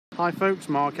Hi folks,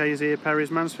 Mark Hayes here,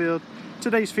 Perry's Mansfield.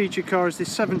 Today's feature car is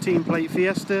this 17 plate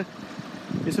Fiesta.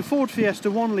 It's a Ford Fiesta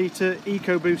 1 litre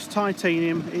EcoBoost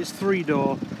titanium. It's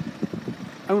 3-door.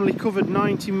 Only covered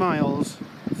 90 miles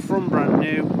from brand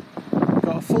new.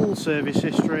 Got a full service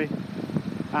history,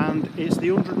 and it's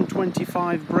the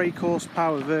 125 brake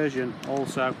horsepower version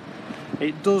also.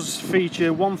 It does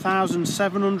feature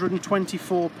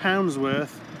 £1,724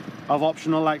 worth of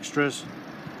optional extras,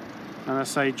 and I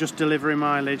say just delivery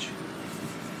mileage.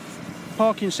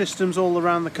 Parking systems all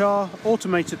around the car,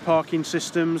 automated parking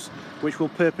systems which will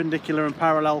perpendicular and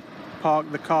parallel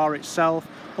park the car itself.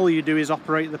 All you do is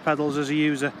operate the pedals as a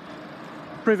user.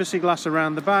 Privacy glass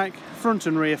around the back, front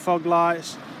and rear fog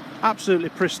lights, absolutely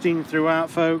pristine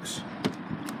throughout folks.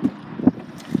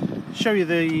 Show you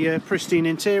the pristine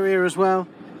interior as well.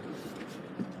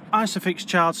 Isofix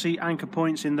child seat anchor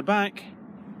points in the back.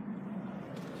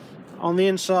 On the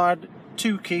inside,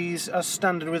 2 keys as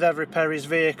standard with every Perry's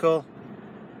vehicle.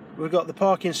 We've got the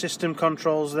parking system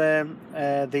controls there,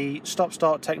 the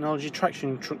stop-start technology,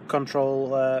 traction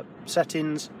control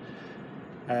settings,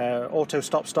 auto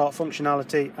stop-start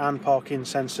functionality, and parking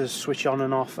sensors, switch on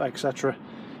and off, etc.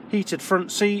 Heated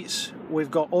front seats. We've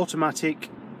got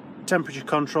automatic temperature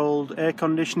controlled air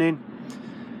conditioning,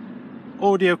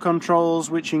 audio controls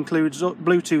which includes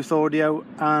Bluetooth audio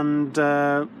and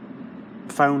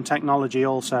phone technology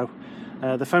also.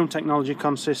 The phone technology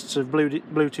consists of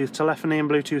Bluetooth telephony and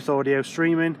Bluetooth audio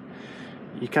streaming.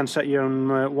 You can set your own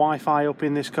Wi-Fi up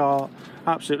in this car.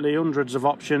 Absolutely hundreds of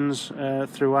options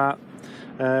throughout.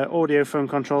 Audio phone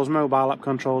controls, mobile app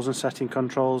controls and setting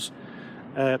controls.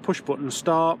 Push button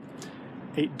start.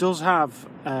 It does have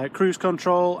cruise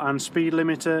control and speed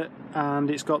limiter,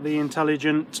 and it's got the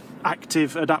intelligent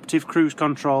active adaptive cruise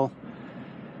control,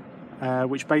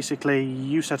 which basically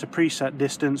you set a preset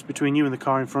distance between you and the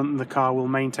car in front, and the car will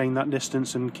maintain that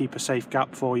distance and keep a safe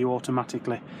gap for you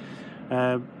automatically.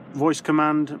 Voice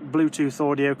command, Bluetooth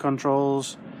audio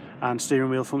controls and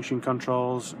steering wheel function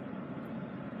controls,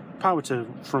 power to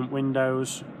front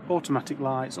windows, automatic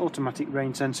lights, automatic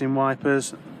rain sensing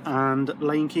wipers and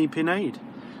lane keeping aid.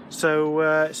 So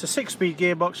it's a 6-speed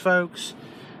gearbox folks,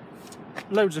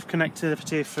 loads of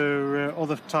connectivity for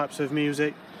other types of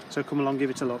music, so come along, give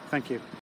it a look. Thank you.